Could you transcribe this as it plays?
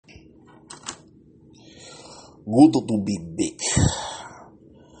Good to be big.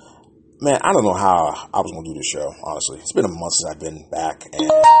 Man, I don't know how I was going to do this show, honestly. It's been a month since I've been back, and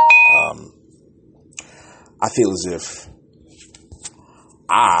I feel as if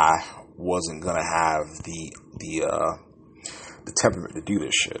I wasn't going to have the temperament to do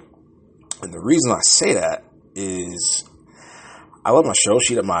this shit. And the reason I say that is I love my show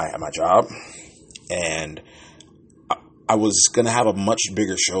sheet at my job, and I was going to have a much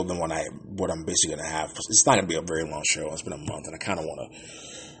bigger show than what I'm basically going to have. It's not going to be a very long show. It's been a month, and I kind of want to,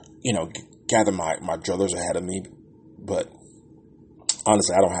 gather my druthers ahead of me. But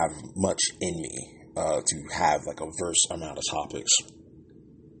honestly, I don't have much in me to have like a verse amount of topics.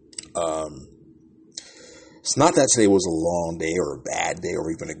 It's not that today was a long day or a bad day or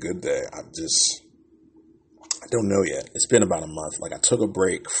even a good day. I don't know yet. It's been about a month. Like, I took a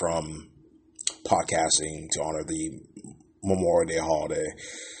break from podcasting to honor the Memorial Day holiday.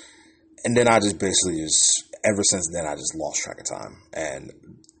 And then I just basically ever since then, I just lost track of time. And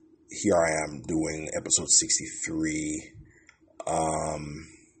here I am doing episode 63.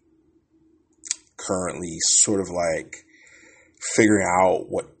 Currently sort of like figuring out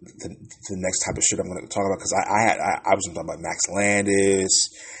what the next type of shit I'm going to talk about. Because I was talking about Max Landis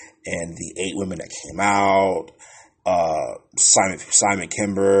and the 8 women that came out. Simon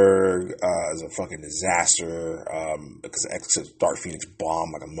Kinberg is a fucking disaster because Dark Phoenix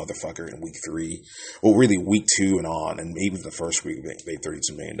bombed like a motherfucker in week 3. Well, really week 2 and on, and even the first week they made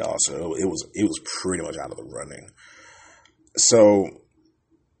 $32 million. So it was pretty much out of the running. So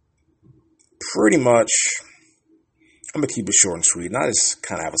pretty much, I'm gonna keep it short and sweet. And I just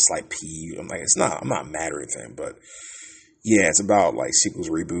kind of have a slight peeve. I'm not mad or anything, but yeah, it's about like sequels,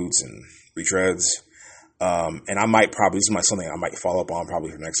 reboots, and retreads. And I might this is something I might follow up on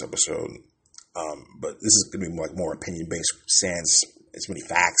probably for the next episode. But this is going to be more opinion based, sans as many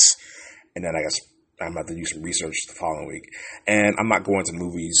facts. And then I guess I'm about to do some research the following week. And I'm not going to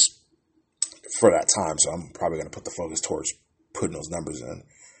movies for that time, so I'm probably going to put the focus towards putting those numbers in.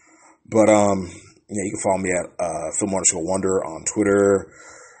 But, you can follow me at Film_Wonder on Twitter,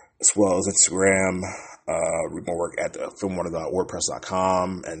 as well as Instagram. Read my work at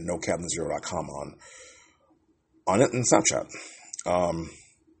filmwonder.wordpress.com and nocaptainzero.com on it and Snapchat.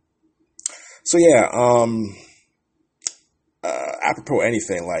 Apropos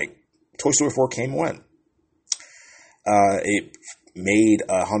anything, like Toy Story 4 came and went. It made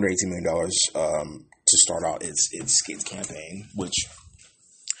 $118 million to start out its campaign, which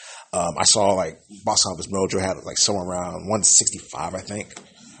I saw like Box Office Mojo had like somewhere around 165, I think,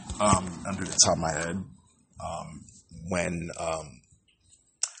 under the top of my head, when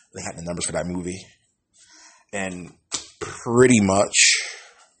they had the numbers for that movie. And pretty much,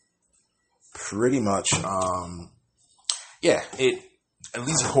 it, at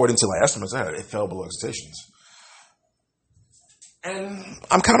least according to like estimates, it fell below expectations. And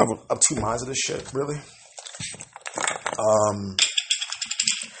I'm kind of two minds of this shit, really.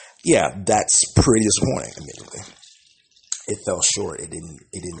 That's pretty disappointing, admittedly. It fell short. It didn't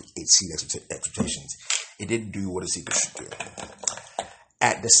exceed expectations. It didn't do what a sequel should do.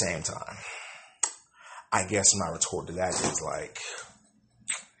 At the same time, I guess my retort to that is like,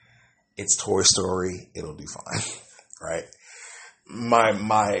 it's Toy Story. It'll do fine, right? My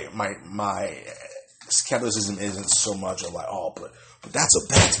skepticism isn't so much of like, oh, but that's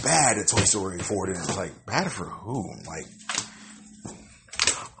bad that Toy Story 4 didn't, like, bad for whom? Like,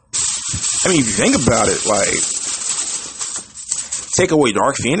 I mean, if you think about it, like, take away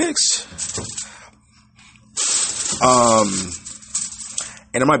Dark Phoenix,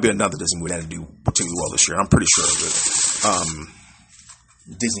 and there might be another Disney movie that didn't do particularly well this year. I'm pretty sure of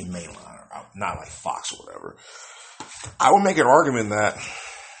it. Disney mainline, not like Fox or whatever. I would make an argument that,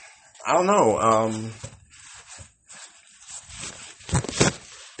 I don't know,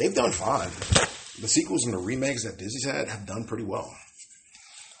 they've done fine. The sequels and the remakes that Disney's had have done pretty well.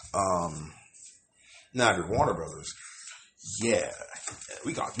 Now, the Warner Brothers,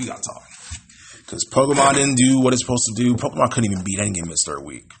 we got to talk. Because Pokemon didn't do what it's supposed to do. Pokemon couldn't even beat Endgame in its 3rd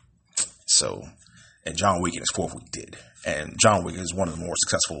week. So, and John Wick in its 4th week did. And John Wick is one of the more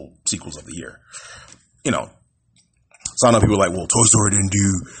successful sequels of the year. So I know people are like, well, Toy Story didn't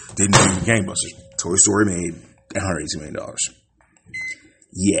do gangbusters. Toy Story made $182 million.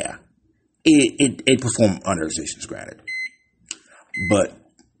 Yeah. It performed under expectations, granted. But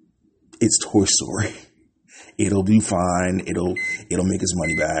it's Toy Story. It'll do fine. It'll make its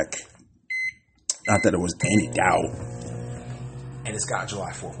money back. Not that there was any doubt. And it's got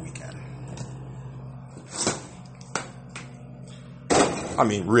July 4th weekend. I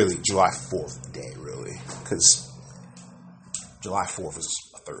mean, really, July 4th day, really. Because July 4th is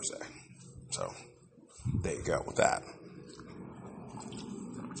a Thursday. So, there you go with that.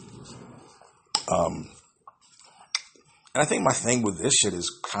 And I think my thing with this shit is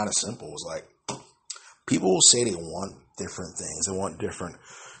kind of simple. It's like, people will say they want different things. They want different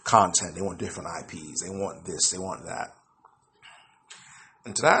content. They want different IPs. They want this. They want that.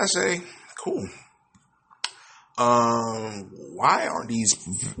 And to that I say, cool. Why aren't these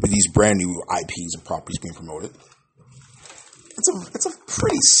brand new IPs and properties being promoted? It's a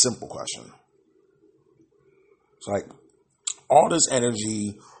pretty simple question. It's like, all this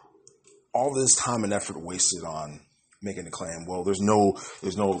energy, all this time and effort wasted on making a claim. Well, there's no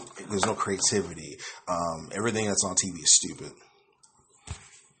creativity. Everything that's on TV is stupid.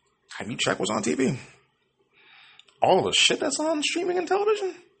 Have you checked what's on TV? All of the shit that's on streaming and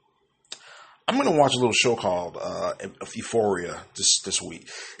television? I'm going to watch a little show called Euphoria this week.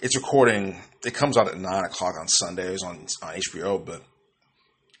 It's recording. It comes out at 9 o'clock on Sundays on HBO, but,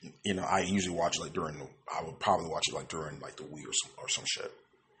 you know, I usually watch it I would probably watch it during the week or some shit.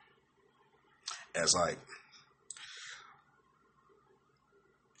 And it's like,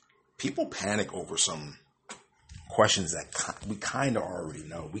 people panic over some questions that we kind of already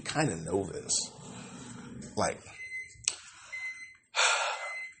know. We kind of know this. Like,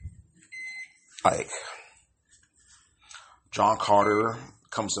 John Carter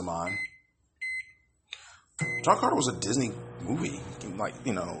comes to mind. John Carter was a Disney movie,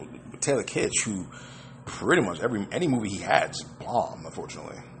 Taylor Kitsch, who pretty much any movie he had just bombed,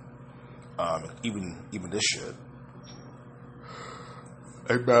 unfortunately. Even this shit.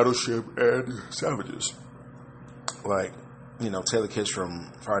 A Battleship and Savages. Taylor Kitsch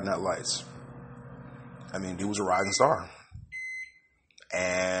from Friday Night Lights. I mean, he was a rising star.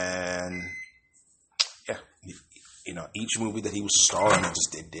 And yeah, each movie that he was starring,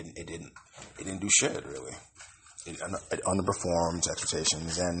 it didn't do shit really. It underperformed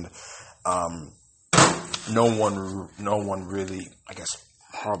expectations, and no one really, I guess,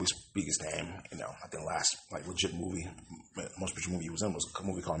 probably speak his name. I think last legit movie, most picture movie he was in was a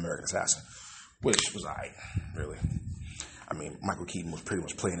movie called American Assassin, which was alright, really. I mean, Michael Keaton was pretty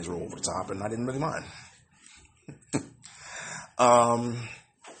much playing his role over the top, and I didn't really mind.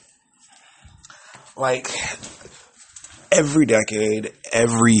 Every decade,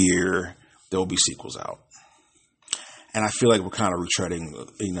 every year, there will be sequels out. And I feel like we're kind of retreading,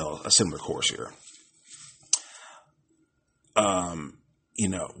 a similar course here.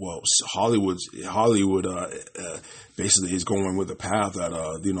 Hollywood basically is going with a path that,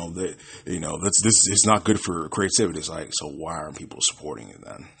 this is not good for creativity. It's like, so why aren't people supporting it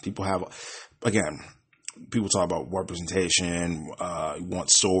then? People talk about representation, want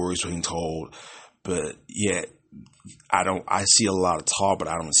stories being told, but yet I see a lot of talk, but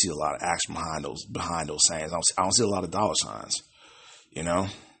I don't see a lot of action behind those sayings. I don't see a lot of dollar signs,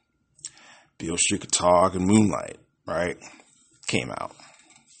 Beale Street Could Talk and Moonlight, right? Came out.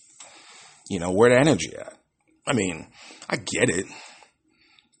 Where the energy at? I mean, I get it.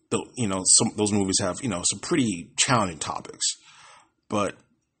 Those movies have, some pretty challenging topics, but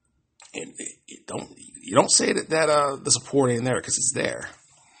you don't say that the support ain't there, because it's there.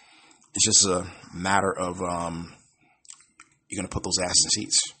 It's just a matter of you're gonna put those asses in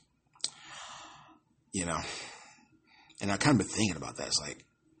seats, And I kind of been thinking about that. It's like,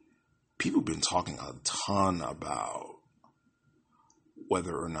 people have been talking a ton about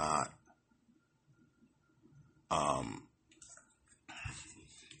whether or not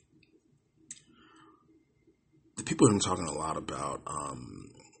the people have been talking a lot about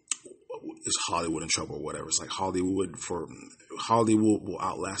is Hollywood in trouble or whatever. It's like Hollywood will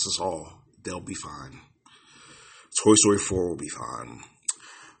outlast us all. They'll be fine. Toy Story 4 will be fine.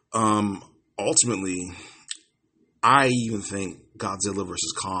 Ultimately, I even think Godzilla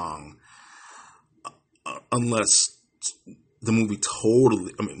vs. Kong, unless the movie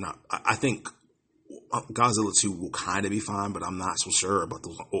I think Godzilla 2 will kind of be fine, but I'm not so sure about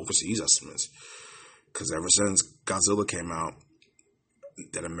those overseas estimates. Because ever since Godzilla came out,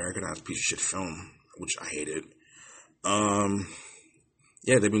 that Americanized piece of shit film, which I hated,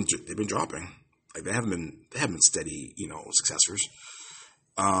 they've been dropping. Like, they haven't been steady, successors.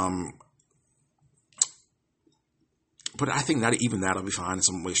 But I think that even that'll be fine in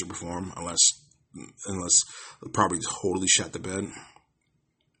some way, shape, or form, unless the property totally shut the bed.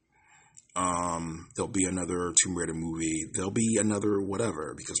 There'll be another Tomb Raider movie. There'll be another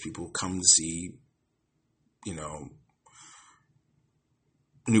whatever, because people come to see,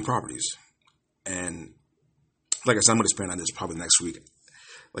 new properties. And like I said, I'm going to expand on this probably next week.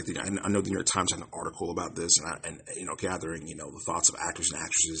 I know the New York Times had an article about this, and gathering, the thoughts of actors and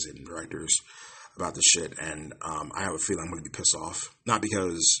actresses and directors about this shit. And I have a feeling I'm going to be pissed off, not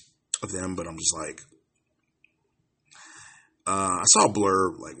because of them, but I'm just like, I saw a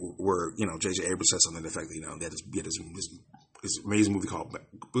blurb like where J.J. Abrams said something to the effect that they had this amazing movie called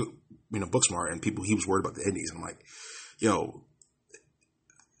Booksmart, and he was worried about the indies, and I'm like, yo,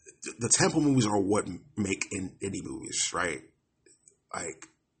 the temple movies are what make indie movies, right? Like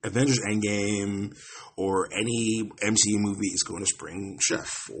Avengers Endgame or any MCU movie is going to spring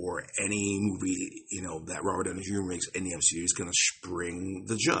Chef, or any movie, that Robert Downey Jr. makes in the MCU is going to spring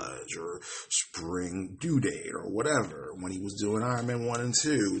The Judge or spring Due Date or whatever. When he was doing Iron Man 1 and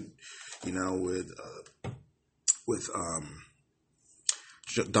 2, with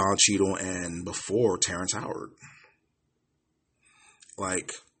Don Cheadle and before Terrence Howard.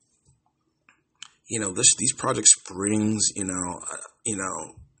 Like, these projects brings,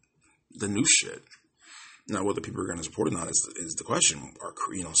 the new shit. Now, whether people are going to support it or not is the question. Or,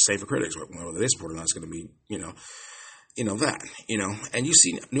 same for critics, whether they support it or not is going to be, that, and you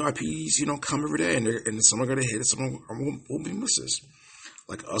see new IPs, come every day, and some are going to hit, and some will be misses.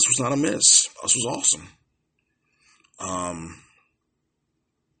 Like, Us was not a miss. Us was awesome.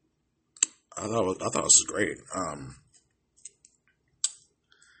 I thought this was great.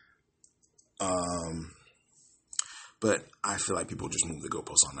 But I feel like people just move the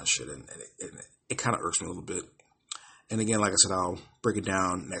goalposts on that shit, and it kind of irks me a little bit. And again, like I said, I'll break it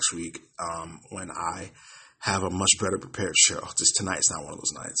down next week when I have a much better prepared show. Just tonight's not one of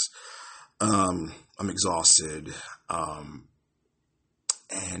those nights. I'm exhausted, and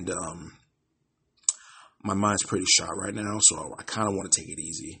my mind's pretty shot right now, so I kind of want to take it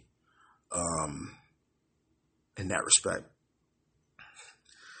easy in that respect.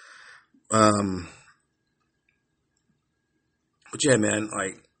 But yeah, man,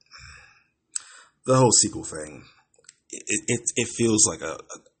 like the whole sequel thing, it feels like a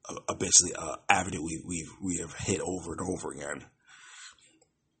basically a avenue we have hit over and over again.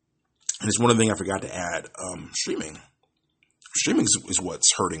 And it's one of the things I forgot to add. Streaming is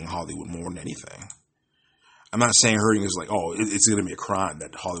what's hurting Hollywood more than anything. I'm not saying hurting is like, oh, it's going to be a crime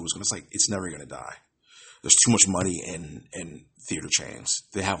that Hollywood's going to. It's like it's never going to die. There's too much money in theater chains.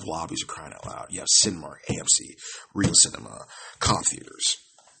 They have lobbies of crying out loud. You have Cinemark, AMC, Regal Cinema, Comp Theaters.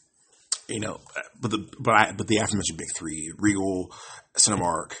 But the aforementioned big three: Regal,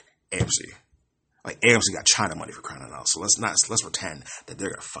 Cinemark, AMC. Like AMC got China money for crying out loud. So let's pretend that they're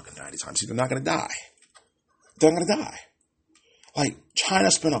gonna fucking die anytime soon. They're not gonna die. They're not gonna die. Like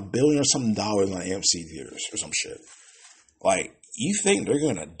China spent $1 billion or something dollars on AMC theaters or some shit. Like, you think they're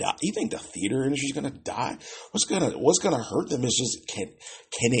gonna die? You think the theater industry's gonna die? What's gonna hurt them is just can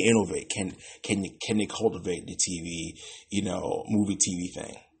they innovate? Can they cultivate the TV, movie TV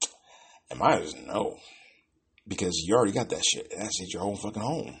thing? And mine is no, because you already got that shit, and that's at your own fucking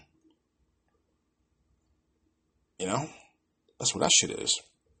home. That's what that shit is.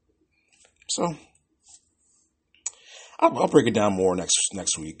 So I'll break it down more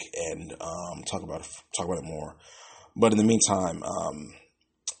next week and talk about it more. But in the meantime,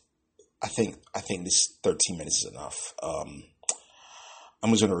 I think this 13 minutes is enough. I'm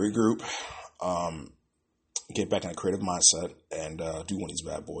just gonna regroup, get back in a creative mindset, and do one of these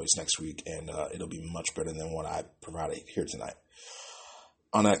bad boys next week, and it'll be much better than what I provided here tonight.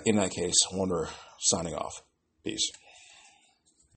 In that case, Wonder signing off. Peace.